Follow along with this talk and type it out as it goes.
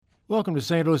Welcome to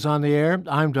St. Louis on the Air.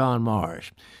 I'm Don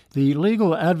Marsh. The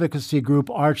legal advocacy group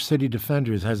Arch City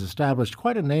Defenders has established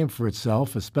quite a name for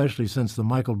itself, especially since the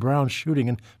Michael Brown shooting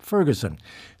in Ferguson.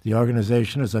 The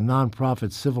organization is a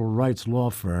nonprofit civil rights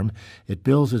law firm. It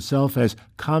bills itself as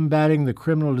combating the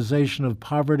criminalization of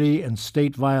poverty and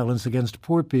state violence against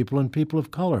poor people and people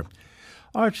of color.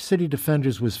 Arch City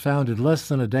Defenders was founded less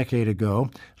than a decade ago.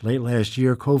 Late last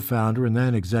year, co-founder and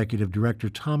then executive director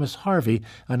Thomas Harvey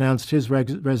announced his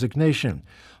resignation.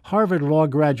 Harvard Law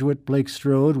graduate Blake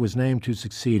Strode was named to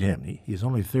succeed him. He's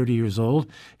only 30 years old,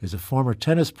 is a former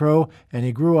tennis pro, and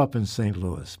he grew up in St.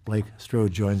 Louis. Blake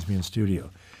Strode joins me in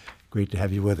studio. Great to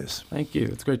have you with us. Thank you.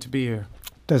 It's great to be here.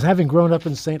 Does having grown up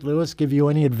in St. Louis give you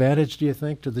any advantage, do you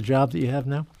think, to the job that you have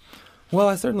now? Well,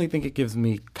 I certainly think it gives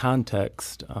me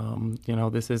context.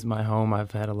 This is my home.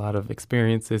 I've had a lot of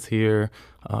experiences here.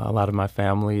 A lot of my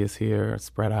family is here,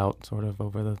 spread out sort of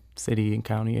over the city and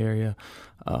county area.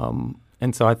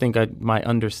 And so I think my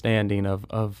understanding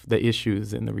of the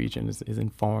issues in the region is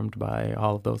informed by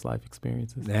all of those life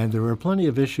experiences. And there are plenty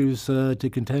of issues to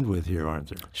contend with here, aren't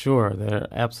there? Sure, there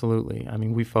absolutely. I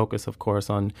mean, we focus, of course,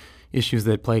 on issues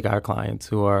that plague our clients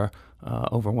who are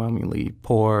overwhelmingly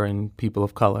poor and people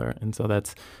of color. And so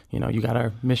that's, you got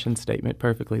our mission statement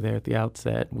perfectly there at the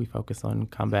outset. We focus on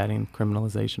combating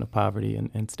criminalization of poverty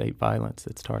and state violence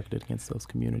that's targeted against those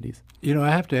communities.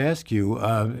 I have to ask you,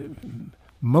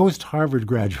 most Harvard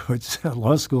graduates,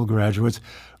 law school graduates,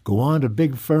 go on to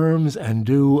big firms and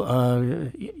do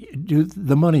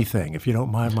the money thing, if you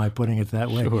don't mind my putting it that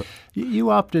way. Sure.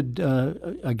 You opted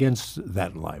against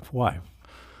that in life. Why?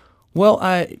 Well,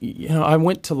 I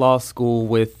went to law school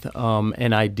with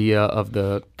an idea of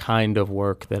the kind of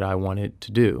work that I wanted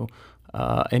to do,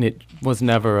 and it was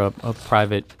never a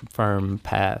private firm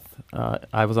path.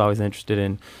 I was always interested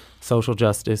in social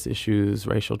justice issues,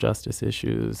 racial justice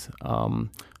issues.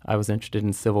 I was interested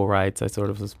in civil rights. I sort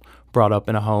of was brought up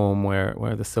in a home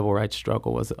where the civil rights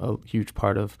struggle was a huge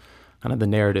part of kind of the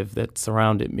narrative that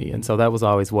surrounded me. And so that was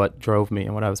always what drove me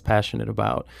and what I was passionate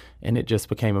about. And it just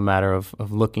became a matter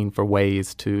of looking for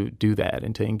ways to do that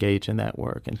and to engage in that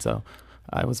work. And so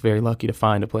I was very lucky to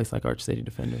find a place like Arch City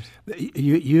Defenders.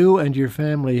 You and your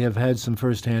family have had some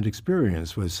firsthand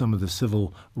experience with some of the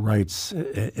civil rights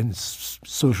and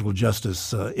social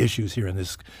justice issues here in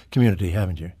this community,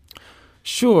 haven't you?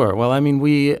 Sure. Well, I mean,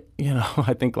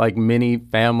 I think like many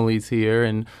families here,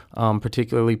 and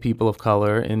particularly people of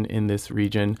color in this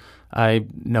region, I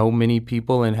know many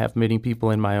people and have many people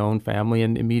in my own family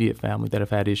and immediate family that have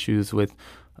had issues with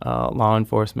law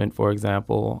enforcement, for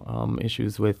example,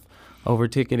 issues with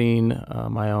over-ticketing.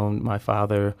 My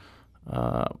father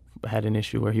had an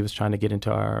issue where he was trying to get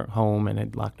into our home and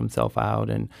had locked himself out,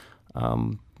 and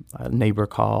a neighbor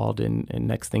called, and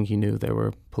next thing he knew, there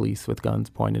were police with guns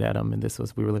pointed at him. And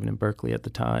we were living in Berkeley at the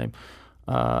time.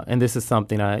 And this is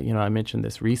something I mentioned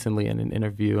this recently in an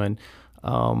interview, and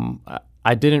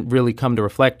I didn't really come to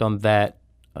reflect on that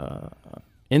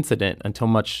incident until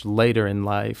much later in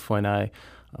life, when I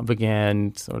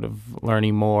began sort of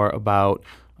learning more about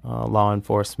law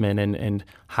enforcement and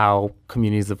how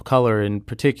communities of color in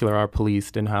particular are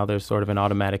policed, and how there's sort of an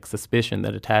automatic suspicion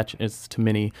that attaches to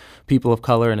many people of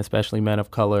color and especially men of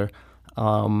color.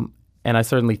 And I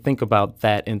certainly think about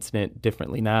that incident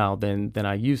differently now than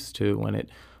I used to, when it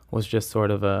was just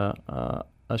sort of a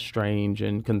strange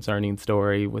and concerning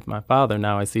story with my father.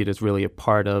 Now I see it as really a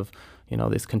part of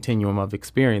this continuum of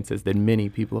experiences that many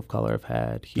people of color have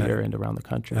had here and around the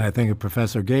country. I think of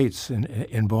Professor Gates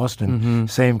in Boston,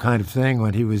 same kind of thing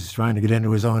when he was trying to get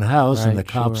into his own house, right, and the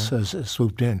cops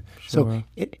swooped in. Sure. So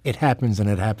it happens, and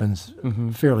it happens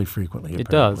fairly frequently,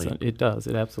 apparently. It does.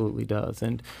 It absolutely does.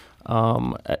 And,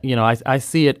 I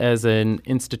see it as an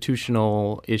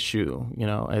institutional issue.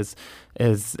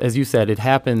 As you said, it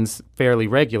happens fairly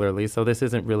regularly, so this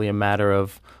isn't really a matter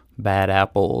of bad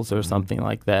apples or something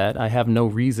like that. I have no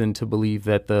reason to believe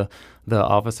that the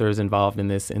officers involved in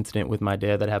this incident with my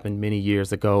dad that happened many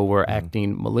years ago were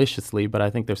acting maliciously, but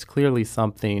I think there's clearly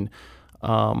something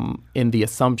in the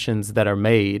assumptions that are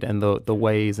made and the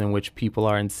ways in which people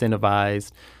are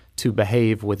incentivized to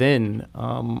behave within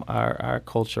our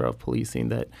culture of policing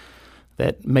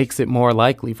that makes it more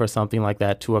likely for something like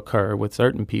that to occur with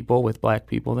certain people, with black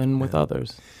people, than with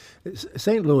others.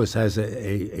 St. Louis has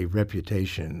a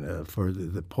reputation for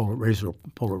the racial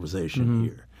polarization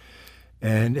here,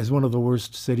 and as one of the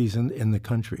worst cities in the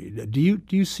country. Do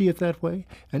you see it that way?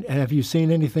 And have you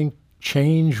seen anything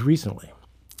change recently?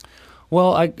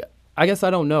 Well, I guess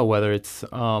I don't know whether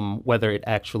whether it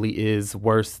actually is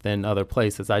worse than other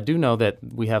places. I do know that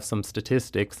we have some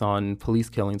statistics on police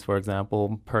killings, for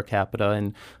example, per capita,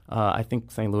 and I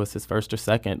think St. Louis is first or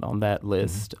second on that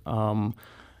list.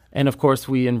 And of course,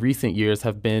 we in recent years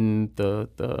have been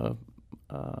the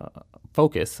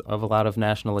focus of a lot of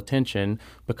national attention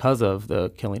because of the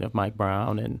killing of Mike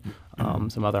Brown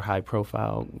and some other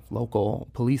high-profile local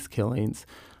police killings.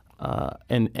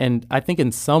 And I think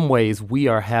in some ways we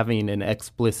are having an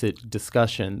explicit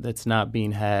discussion that's not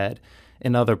being had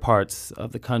in other parts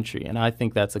of the country. And I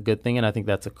think that's a good thing, and I think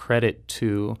that's a credit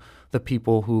to the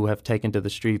people who have taken to the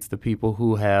streets, the people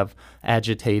who have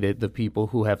agitated, the people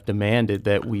who have demanded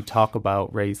that we talk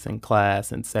about race and class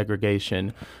and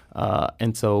segregation.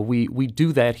 And so we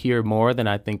do that here more than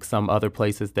I think some other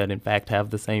places that in fact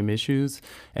have the same issues.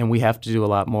 And we have to do a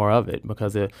lot more of it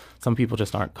because some people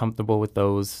just aren't comfortable with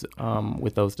those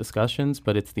discussions.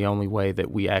 But it's the only way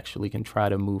that we actually can try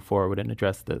to move forward and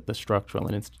address the structural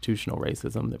and institutional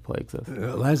racism that plagues us.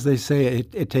 As they say,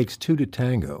 it takes two to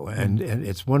tango. And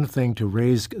it's one thing to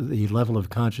raise the level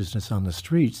of consciousness on the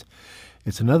streets.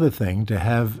 It's another thing to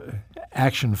have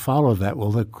action follow that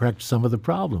will correct some of the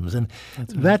problems. And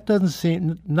that doesn't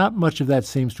seem, not much of that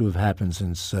seems to have happened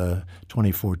since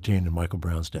 2014 and Michael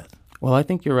Brown's death. Well, I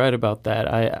think you're right about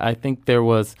that. I think there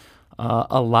was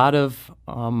a lot of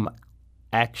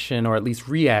action, or at least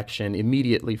reaction,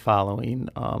 immediately following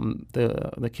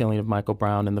the killing of Michael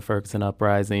Brown and the Ferguson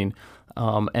uprising.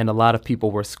 And a lot of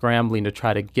people were scrambling to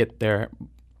try to get their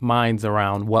minds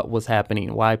around what was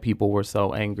happening, why people were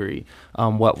so angry,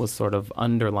 what was sort of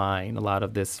underlying a lot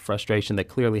of this frustration that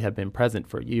clearly had been present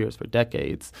for years, for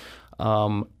decades.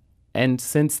 And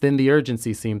since then, the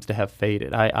urgency seems to have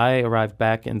faded. I arrived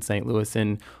back in St. Louis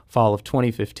in fall of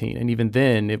 2015, and even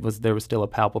then, there was still a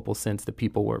palpable sense that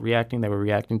people were reacting. They were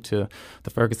reacting to the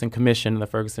Ferguson Commission. The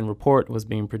Ferguson Report was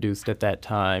being produced at that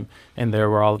time, and there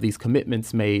were all of these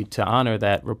commitments made to honor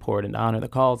that report and honor the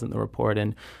calls in the report.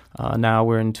 And now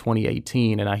we're in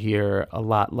 2018, and I hear a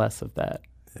lot less of that.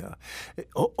 Yeah.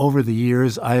 Over the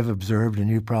years, I've observed, and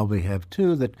you probably have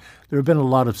too, that there have been a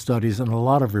lot of studies and a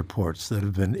lot of reports that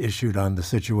have been issued on the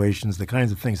situations, the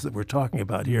kinds of things that we're talking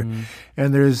about here.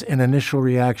 And there's an initial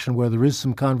reaction where there is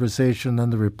some conversation, then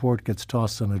the report gets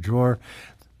tossed in a drawer.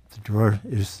 The drawer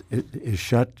is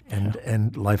shut,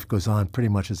 and life goes on pretty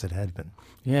much as it had been.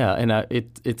 Yeah, and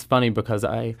it's funny because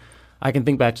I can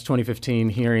think back to 2015,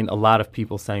 hearing a lot of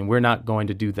people saying, we're not going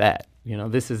to do that. You know,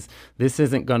 this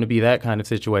isn't going to be that kind of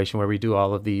situation where we do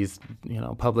all of these,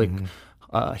 public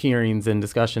hearings and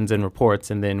discussions and reports,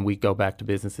 and then we go back to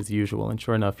business as usual. And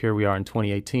sure enough, here we are in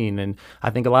 2018. And I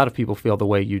think a lot of people feel the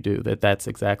way you do, that that's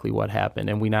exactly what happened.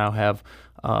 And we now have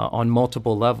on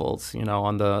multiple levels,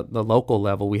 on the local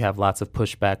level, we have lots of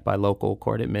pushback by local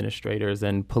court administrators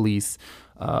and police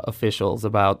officials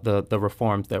about the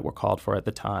reforms that were called for at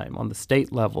the time. On the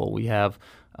state level, we have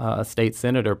a state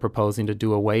senator proposing to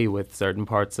do away with certain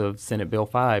parts of Senate Bill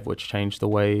 5, which changed the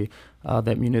way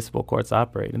that municipal courts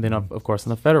operate. And then, of course, on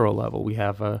the federal level, we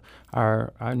have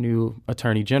our new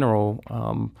attorney general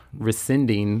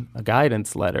rescinding a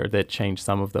guidance letter that changed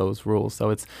some of those rules. So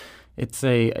it's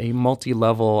a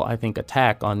multi-level, I think,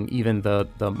 attack on even the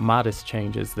modest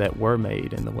changes that were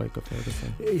made in the wake of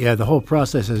Ferguson. Yeah, the whole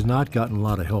process has not gotten a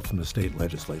lot of help from the state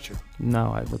legislature.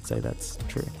 No, I would say that's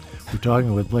true. We're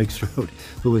talking with Blake Strode,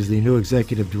 who is the new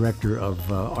executive director of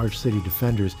Arch City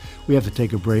Defenders. We have to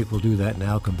take a break. We'll do that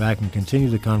now. Come back and continue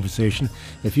the conversation.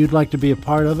 If you'd like to be a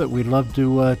part of it, we'd love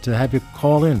to have you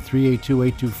call in.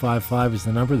 382-8255 is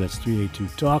the number. That's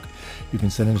 382-TALK. You can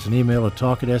send us an email at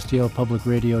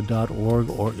talk@stlpublicradio.org,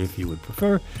 or if you would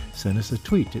prefer, send us a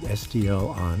tweet at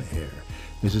STL On Air.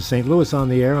 This is St. Louis on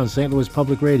the Air on St. Louis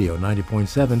Public Radio,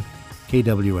 90.7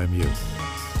 KWMU.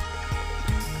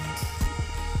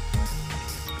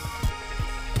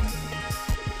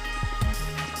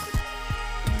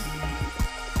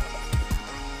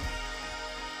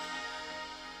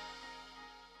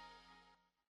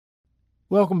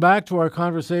 Welcome back to our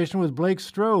conversation with Blake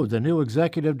Strode, the new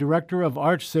executive director of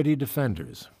Arch City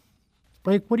Defenders.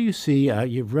 Blake, what do you see?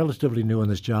 You're relatively new in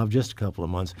this job, just a couple of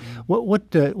months. What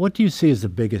do you see as the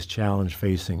biggest challenge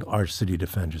facing Arch City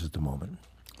Defenders at the moment?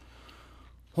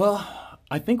 Well,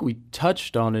 I think we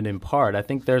touched on it in part. I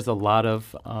think there's a lot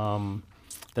of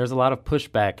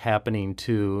pushback happening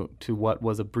to what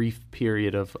was a brief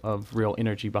period of real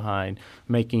energy behind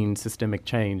making systemic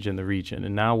change in the region,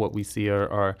 and now what we see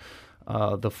are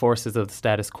the forces of the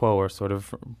status quo are sort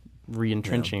of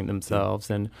re-entrenching themselves.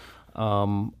 And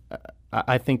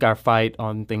I think our fight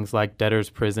on things like debtors'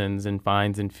 prisons and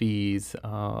fines and fees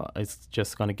is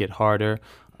just going to get harder.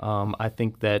 I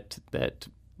think that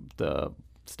the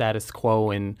status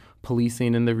quo in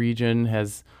policing in the region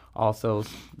has also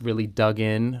really dug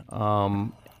in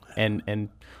and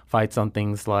fights on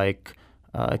things like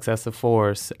excessive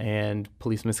force and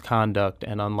police misconduct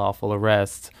and unlawful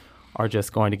arrests are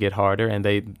just going to get harder.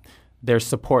 And there's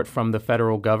support from the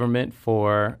federal government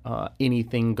for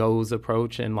anything goes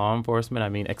approach in law enforcement. I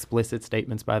mean, explicit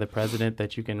statements by the president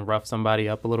that you can rough somebody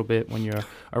up a little bit when you're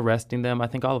arresting them. I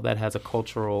think all of that has a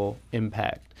cultural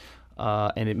impact.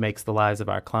 And it makes the lives of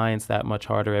our clients that much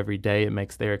harder every day. It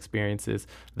makes their experiences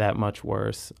that much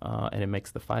worse, and it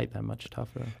makes the fight that much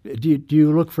tougher. Do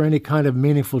you look for any kind of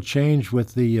meaningful change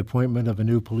with the appointment of a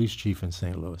new police chief in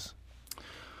St. Louis?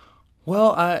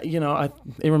 Well,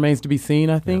 it remains to be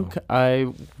seen, I think. Yeah.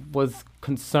 I was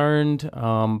concerned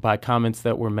by comments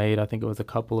that were made, I think it was a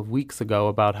couple of weeks ago,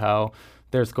 about how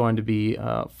there's going to be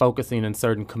focusing in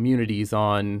certain communities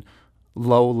on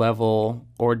low-level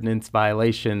ordinance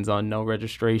violations, on no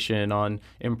registration, on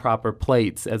improper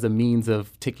plates as a means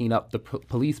of ticking up the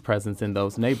police presence in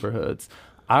those neighborhoods.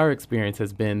 Our experience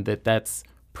has been that that's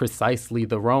precisely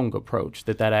the wrong approach,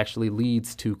 that actually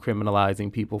leads to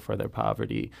criminalizing people for their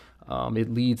poverty.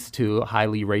 It leads to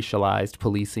highly racialized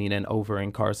policing and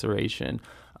over-incarceration.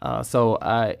 So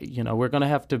we're going to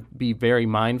have to be very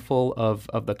mindful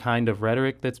of the kind of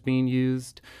rhetoric that's being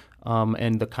used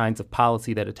and the kinds of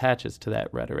policy that attaches to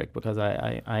that rhetoric, because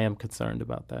I am concerned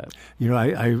about that.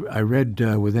 I read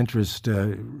with interest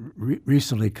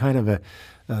recently kind of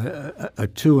a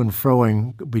to and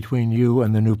froing between you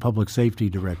and the new public safety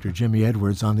director, Jimmy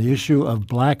Edwards, on the issue of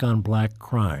black-on-black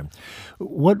crime.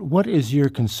 What is your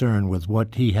concern with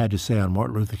what he had to say on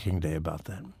Martin Luther King Day about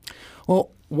that? Well,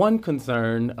 one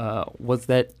concern was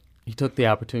that he took the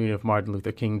opportunity of Martin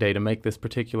Luther King Day to make this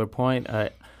particular point.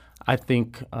 I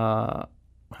think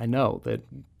I know that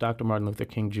Dr. Martin Luther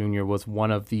King Jr. was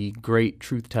one of the great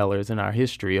truth tellers in our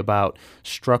history about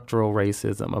structural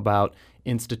racism, about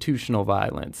institutional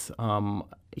violence.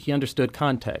 He understood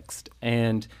context.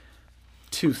 And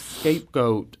to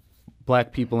scapegoat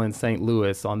black people in St.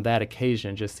 Louis on that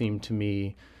occasion just seemed to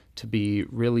me to be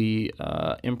really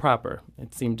improper.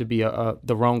 It seemed to be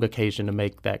the wrong occasion to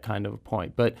make that kind of a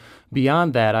point. But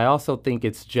beyond that, I also think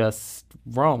it's just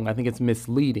wrong. I think it's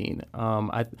misleading.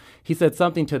 He said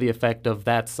something to the effect of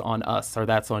 "that's on us" or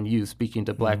 "that's on you," speaking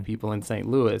to black people in St.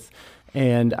 Louis.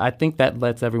 And I think that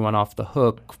lets everyone off the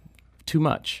hook too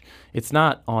much. It's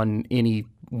not on any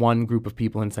one group of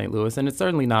people in St. Louis, and it's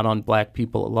certainly not on black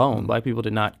people alone. Black people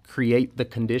did not create the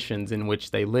conditions in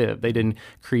which they live. They didn't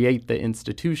create the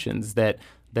institutions that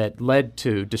led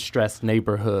to distressed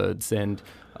neighborhoods and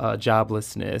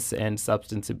joblessness and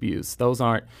substance abuse. Those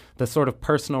aren't the sort of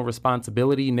personal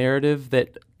responsibility narrative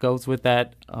that goes with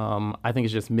that. I think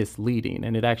it's just misleading,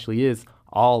 and it actually is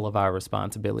all of our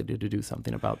responsibility to do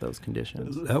something about those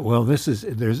conditions. Well,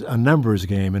 there's a numbers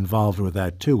game involved with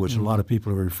that, too, which a lot of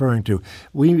people are referring to.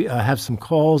 We have some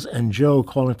calls, and Joe,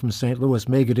 calling from St. Louis,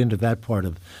 may get into that part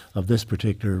of this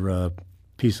particular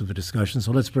piece of the discussion,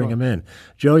 so let's bring him in.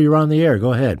 Joe, you're on the air.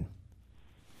 Go ahead.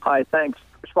 Hi, thanks.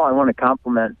 First of all, I want to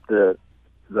compliment the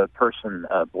person,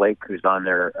 Blake, who's on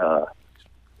there,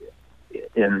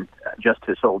 in just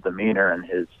his whole demeanor and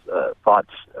his thoughts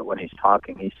when he's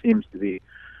talking. He seems to be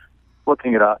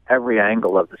looking at every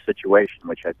angle of the situation,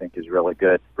 which I think is really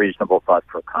good. Reasonable,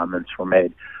 thoughtful comments were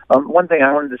made. One thing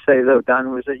I wanted to say, though,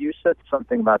 Don, was that you said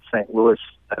something about St. Louis,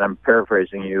 and I'm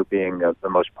paraphrasing you, being the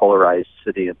most polarized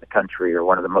city in the country, or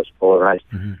one of the most polarized.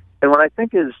 Mm-hmm. And what I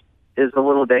think is a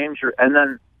little danger, and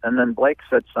then Blake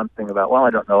said something about, well, I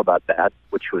don't know about that,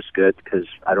 which was good, because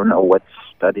I don't know what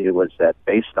study was that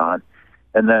based on.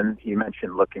 And then he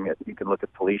mentioned you can look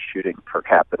at police shooting per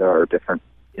capita or different,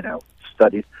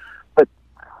 studies. But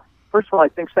first of all, I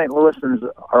think St. Louisans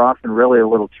are often really a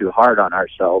little too hard on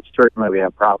ourselves. Certainly we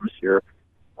have problems here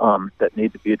that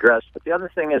need to be addressed. But the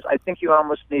other thing is, I think you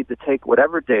almost need to take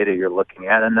whatever data you're looking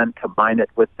at and then combine it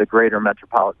with the greater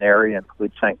metropolitan area,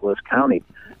 include St. Louis County.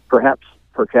 Perhaps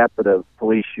per capita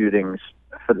police shootings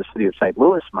for the city of St.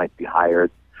 Louis might be higher,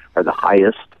 or the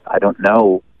highest, I don't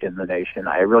know, in the nation.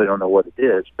 I really don't know what it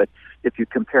is. But if you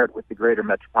compare it with the greater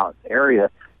metropolitan area,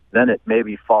 then it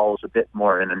maybe falls a bit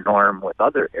more in a norm with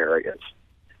other areas.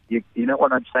 You know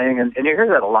what I'm saying? And you hear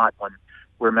that a lot when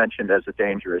we're mentioned as a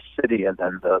dangerous city, and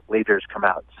then the leaders come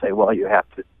out and say, well, you have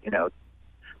to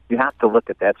look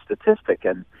at that statistic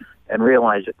and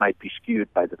realize it might be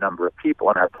skewed by the number of people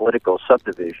in our political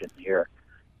subdivision here.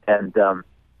 And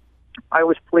I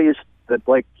was pleased that,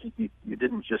 Blake, you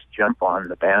didn't just jump on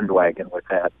the bandwagon with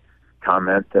that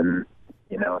comment and,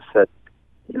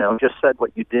 just said what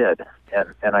you did.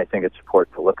 And I think it's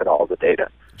important to look at all the data.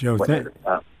 Joe,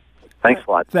 Thanks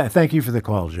a lot. Thank you for the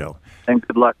call, Joe. And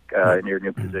good luck in your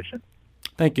new position.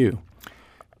 Thank you.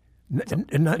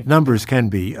 Numbers can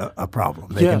be a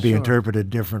problem. They can be sure. interpreted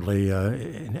differently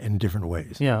in different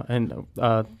ways. Yeah, and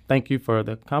thank you for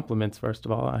the compliments, first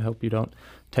of all. I hope you don't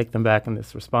take them back in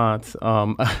this response.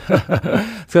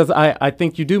 Because I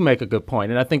think you do make a good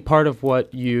point. And I think part of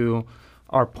what you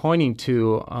are pointing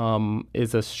to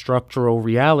is a structural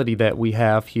reality that we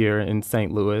have here in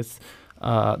St. Louis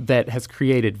that has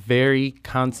created very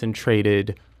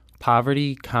concentrated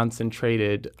poverty,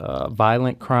 concentrated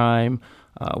violent crime.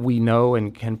 We know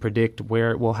and can predict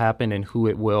where it will happen and who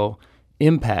it will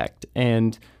impact.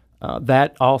 And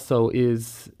that also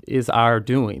is our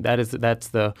doing. That's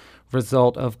the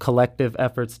result of collective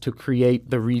efforts to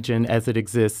create the region as it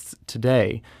exists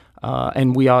today.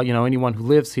 And we all, anyone who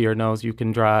lives here knows you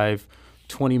can drive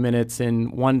 20 minutes in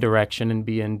one direction and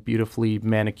be in beautifully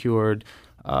manicured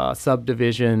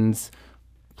subdivisions,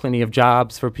 plenty of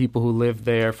jobs for people who live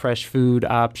there, fresh food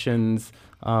options,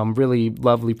 really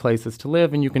lovely places to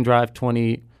live. And you can drive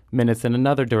 20 minutes in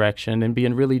another direction and be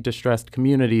in really distressed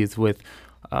communities with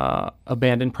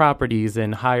abandoned properties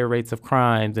and higher rates of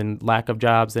crimes and lack of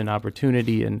jobs and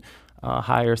opportunity and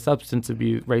higher substance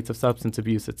abuse rates of substance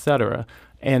abuse, et cetera.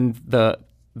 And the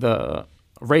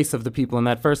race of the people in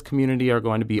that first community are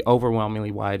going to be overwhelmingly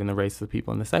white, and the race of the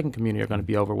people in the second community are going to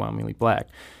be overwhelmingly black.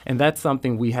 And that's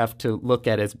something we have to look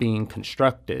at as being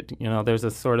constructed. There's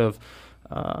a sort of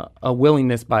a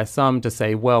willingness by some to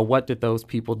say, well, what did those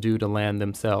people do to land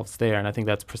themselves there? And I think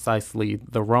that's precisely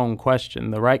the wrong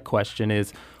question. The right question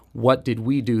is, what did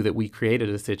we do that we created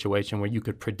a situation where you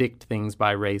could predict things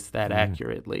by race that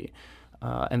accurately?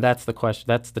 And that's the question.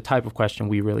 That's the type of question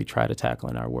we really try to tackle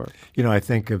in our work. I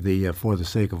think of the For the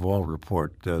Sake of All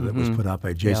report that was put out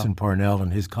by Jason Parnell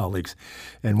and his colleagues.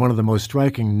 And one of the most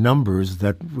striking numbers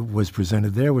that was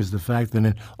presented there was the fact that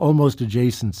in almost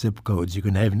adjacent zip codes, you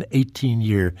can have an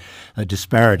 18-year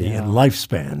disparity in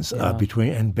lifespans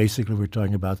between, and basically we're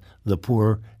talking about the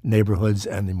poor neighborhoods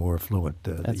and the more affluent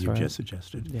that you just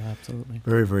suggested. Yeah, absolutely.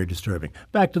 Very, very disturbing.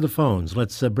 Back to the phones.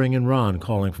 Let's bring in Ron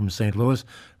calling from St. Louis.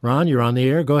 Ron, you're on the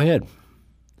air. Go ahead.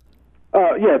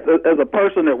 Yes, as a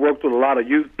person that works with a lot of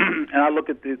youth, and I look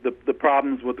at the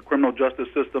problems with the criminal justice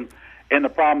system and the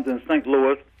problems in St.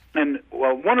 Louis, and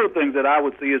one of the things that I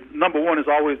would see is, number one, is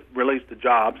always relates to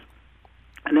jobs.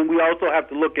 And then we also have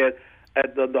to look at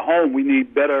the home. We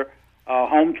need better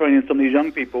home training some of these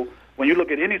young people. When you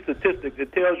look at any statistics,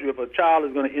 it tells you if a child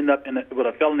is going to end up with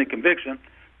a felony conviction,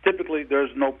 typically there's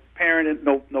no parent,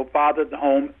 no father at the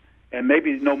home, and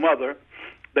maybe no mother.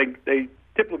 They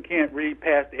typically can't read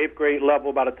past the 8th grade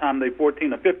level by the time they're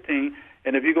 14 or 15.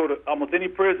 And if you go to almost any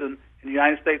prison in the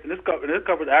United States, and this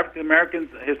covers African Americans,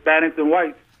 Hispanics, and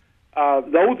whites,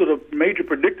 those are the major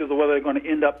predictors of whether they're going to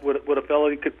end up with a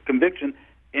felony conviction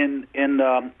in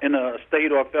a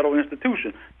state or a federal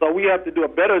institution. So we have to do a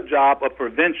better job of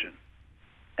prevention.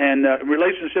 And in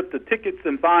relationship to tickets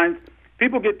and fines,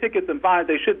 people get tickets and fines,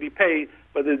 they should be paid,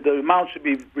 but the amount should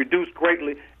be reduced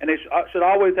greatly, and they should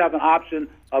always have an option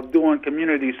of doing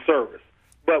community service.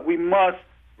 But we must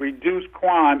reduce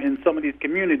crime in some of these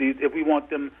communities if we want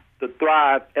them to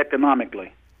thrive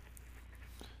economically.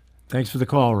 Thanks for the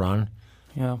call, Ron.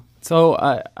 Yeah. So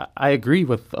I agree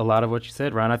with a lot of what you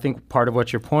said, Ron. I think part of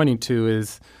what you're pointing to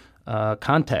is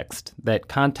context, that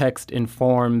context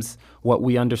informs what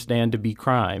we understand to be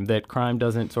crime, that crime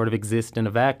doesn't sort of exist in a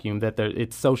vacuum, that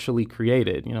it's socially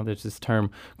created. There's this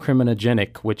term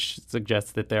criminogenic, which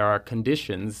suggests that there are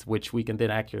conditions which we can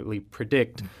then accurately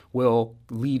predict will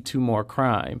lead to more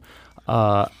crime.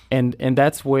 And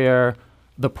that's where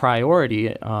the priority,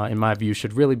 in my view,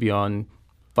 should really be on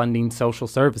funding social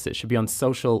services, should be on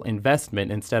social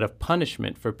investment instead of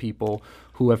punishment for people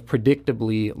who have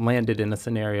predictably landed in a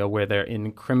scenario where they're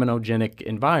in criminogenic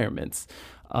environments.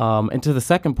 And to the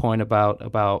second point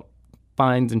about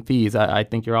fines and fees, I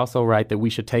think you're also right that we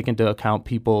should take into account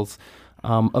people's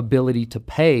ability to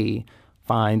pay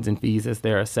fines and fees as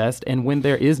they're assessed and when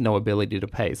there is no ability to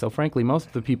pay. So frankly, most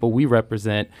of the people we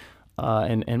represent,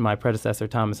 and my predecessor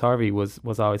Thomas Harvey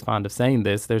was always fond of saying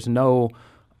this, there's no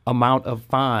amount of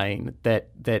fine that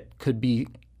could be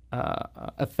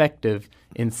effective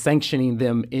in sanctioning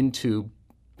them into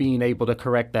being able to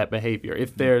correct that behavior.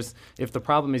 If the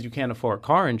problem is you can't afford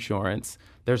car insurance,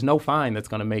 there's no fine that's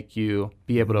going to make you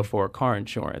be able to afford car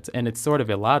insurance. And it's sort of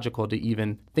illogical to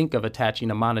even think of attaching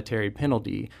a monetary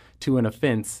penalty to an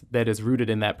offense that is rooted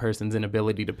in that person's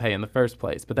inability to pay in the first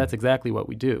place. But that's exactly what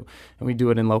we do. And we do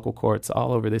it in local courts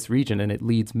all over this region. And it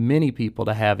leads many people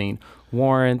to having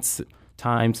warrants,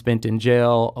 time spent in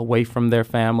jail, away from their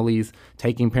families,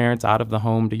 taking parents out of the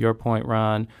home, to your point,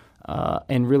 Ron,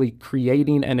 and really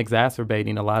creating and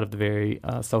exacerbating a lot of the very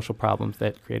social problems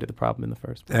that created the problem in the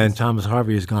first place. And Thomas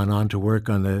Harvey has gone on to work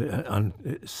on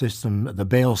the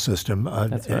bail system,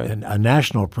 That's right. a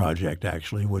national project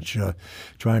actually, which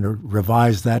trying to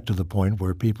revise that to the point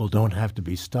where people don't have to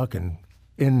be stuck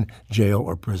in jail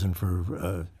or prison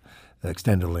for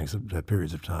extended lengths of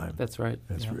periods of time. That's right.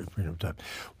 That's yeah. period of time.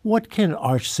 What can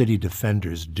Arch City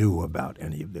Defenders do about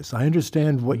any of this? I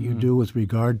understand what you do with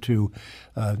regard to,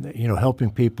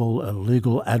 helping people,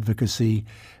 legal advocacy,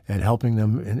 and helping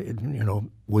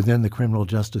them, within the criminal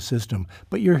justice system.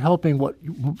 But you're helping what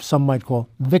some might call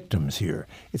victims here.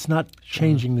 It's not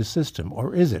changing the system,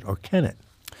 or is it, or can it?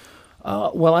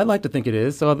 Well, I'd like to think it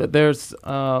is. So there's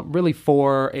really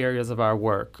 4 areas of our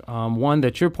work. One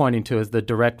that you're pointing to is the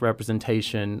direct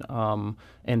representation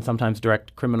and sometimes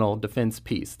direct criminal defense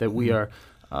piece, that we are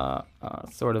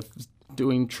sort of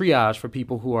doing triage for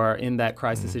people who are in that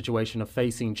crisis situation of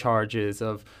facing charges,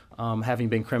 of having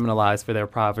been criminalized for their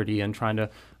poverty, and trying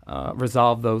to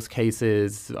resolve those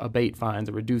cases, abate fines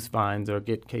or reduce fines, or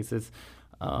get cases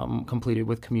completed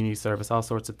with community service, all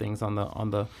sorts of things on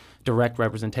the direct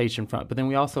representation front. But then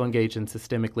we also engage in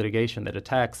systemic litigation that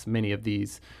attacks many of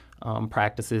these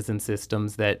practices and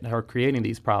systems that are creating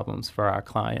these problems for our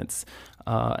clients.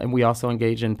 And we also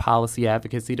engage in policy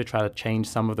advocacy to try to change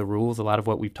some of the rules. A lot of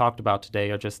what we've talked about today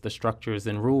are just the structures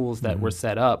and rules that were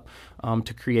set up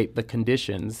to create the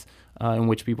conditions in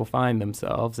which people find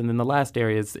themselves. And then the last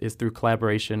area is through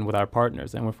collaboration with our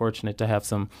partners. And we're fortunate to have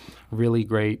some really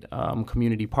great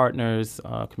community partners,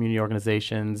 community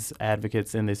organizations,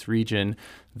 advocates in this region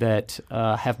that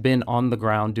have been on the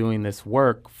ground doing this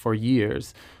work for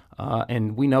years.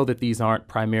 And we know that these aren't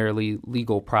primarily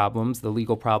legal problems. The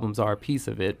legal problems are a piece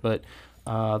of it, but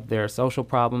there are social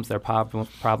problems, there are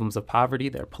problems of poverty,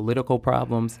 there are political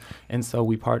problems, and so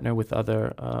we partner with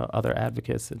other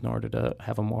advocates in order to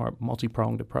have a more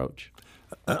multi-pronged approach.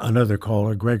 Another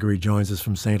caller, Gregory, joins us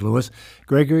from St. Louis.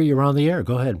 Gregory, you're on the air.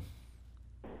 Go ahead.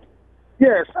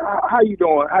 Yes. How you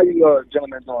doing? How you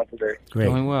gentlemen doing today? Great.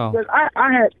 Doing well. Yes,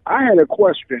 I had a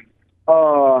question.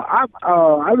 I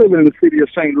live in the city of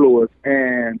St. Louis,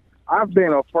 and I've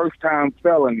been a first-time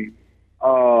felony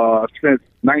since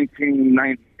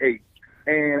 1998.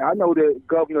 And I know that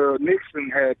Governor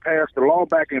Nixon had passed a law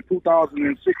back in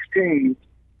 2016,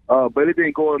 but it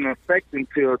didn't go into effect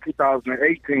until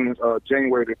 2018,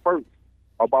 January the 1st,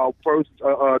 about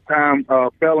first-time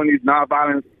felonies,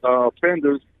 nonviolent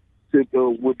offenders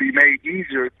would be made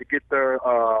easier to get their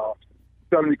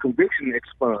felony conviction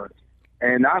expunged.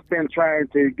 And I've been trying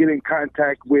to get in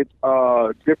contact with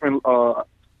different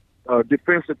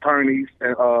defense attorneys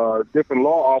and different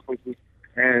law officers,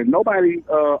 and nobody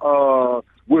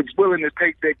was willing to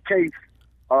take that case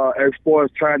as far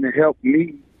as trying to help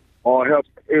me or help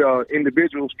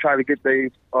individuals try to get their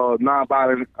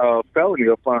nonviolent felony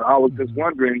affirmed. I was just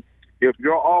wondering if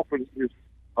your office is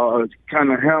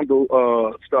kind of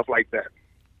handle stuff like that.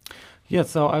 Yeah,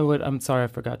 so I'm sorry I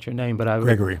forgot your name, but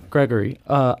Gregory.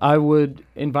 I would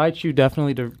invite you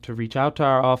definitely to reach out to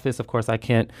our office. Of course, I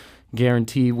can't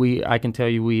guarantee I can tell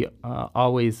you we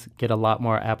always get a lot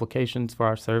more applications for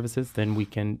our services than we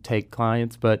can take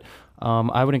clients, but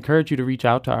I would encourage you to reach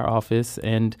out to our office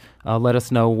and let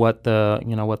us know what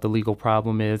the legal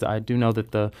problem is. I do know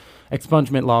that the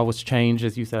expungement law was changed,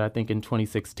 as you said, I think in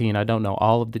 2016. I don't know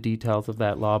all of the details of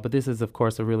that law, but this is, of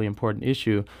course, a really important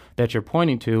issue that you're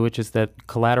pointing to, which is that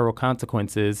collateral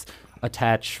consequences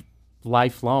attach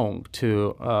lifelong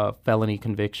to felony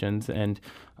convictions and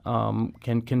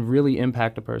can really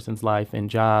impact a person's life in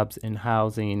jobs, in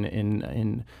housing,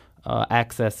 in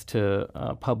access to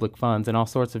public funds in all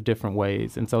sorts of different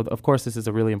ways. And so, of course, this is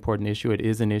a really important issue. It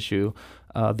is an issue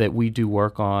that we do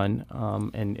work on,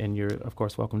 and you're, of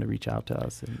course, welcome to reach out to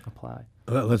us and apply.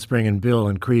 Let's bring in Bill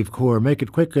in Creve Coeur. Make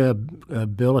it quick,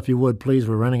 Bill, if you would, please.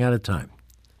 We're running out of time.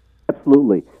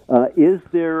 Absolutely. Is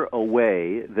there a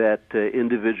way that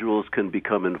individuals can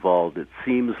become involved? It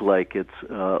seems like it's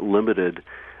limited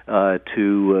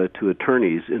to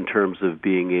attorneys in terms of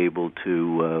being able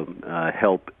to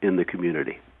help in the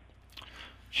community.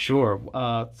 Sure.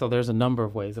 So there's a number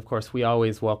of ways. Of course, we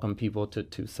always welcome people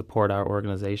to support our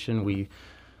organization. We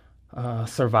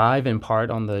survive in part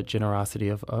on the generosity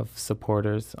of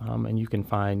supporters, and you can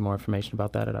find more information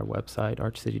about that at our website,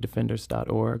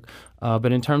 archcitydefenders.org.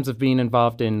 But in terms of being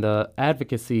involved in the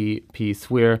advocacy piece,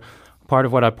 part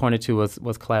of what I pointed to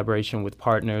was collaboration with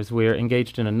partners. We're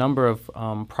engaged in a number of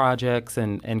projects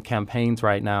and campaigns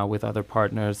right now with other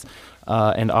partners,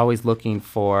 and always looking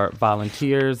for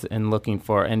volunteers and looking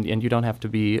for, and you don't have to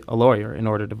be a lawyer in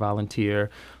order to volunteer.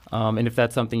 And if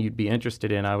that's something you'd be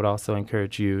interested in, I would also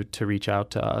encourage you to reach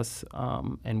out to us,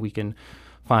 and we can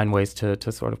find ways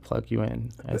to sort of plug you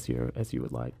in as you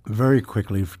would like. Very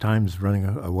quickly, time's running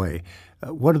away.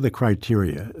 What are the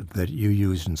criteria that you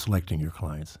use in selecting your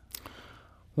clients?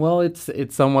 Well, it's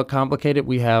somewhat complicated.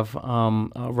 We have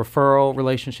referral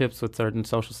relationships with certain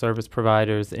social service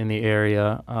providers in the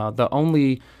area. The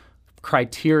only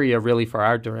criteria really for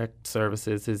our direct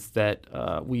services is that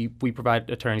we provide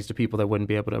attorneys to people that wouldn't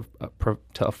be able to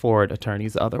afford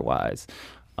attorneys otherwise.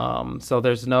 So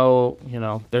there's no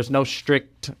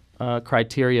strict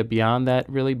criteria beyond that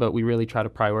really, but we really try to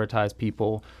prioritize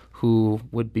people who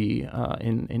would be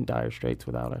in dire straits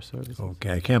without our services.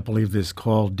 Okay, I can't believe this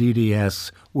call.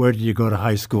 DDS, where did you go to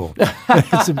high school?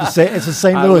 It's a St. Louis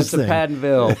thing. I went to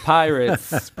Pattonville,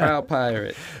 Pirates, proud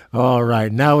pirate. All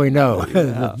right, now we know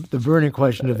the burning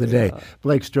question of the day.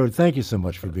 Blake Strode, thank you so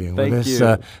much for being with us.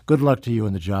 You. Good luck to you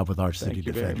in the job with Arch City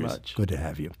Defenders. Thank you very much. Good to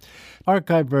have you.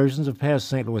 Archived versions of past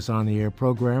St. Louis On the Air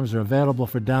programs are available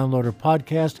for download or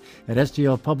podcast at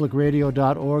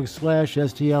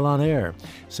stlpublicradio.org/STLOnAir.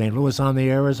 St. Louis On the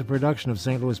Air is a production of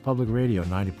St. Louis Public Radio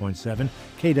 90.7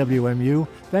 KWMU.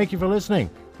 Thank you for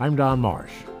listening. I'm Don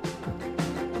Marsh.